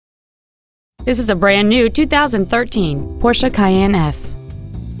This is a brand new 2013 Porsche Cayenne S.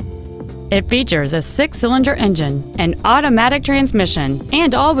 It features a 6-cylinder engine, an automatic transmission,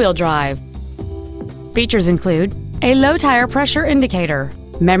 and all-wheel drive. Features include a low tire pressure indicator,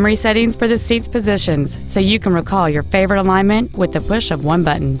 memory settings for the seat's positions so you can recall your favorite alignment with the push of one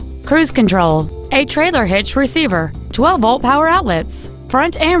button, cruise control, a trailer hitch receiver, 12-volt power outlets,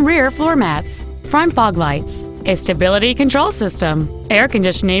 front and rear floor mats, front fog lights, a stability control system, air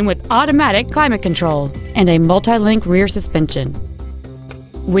conditioning with automatic climate control, and a multi-link rear suspension.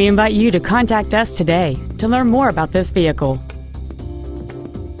 We invite you to contact us today to learn more about this vehicle.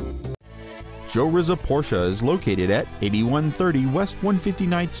 Joe Rizza Porsche is located at 8130 West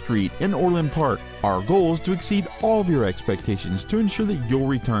 159th Street in Orland Park. Our goal is to exceed all of your expectations to ensure that you'll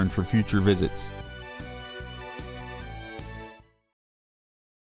return for future visits.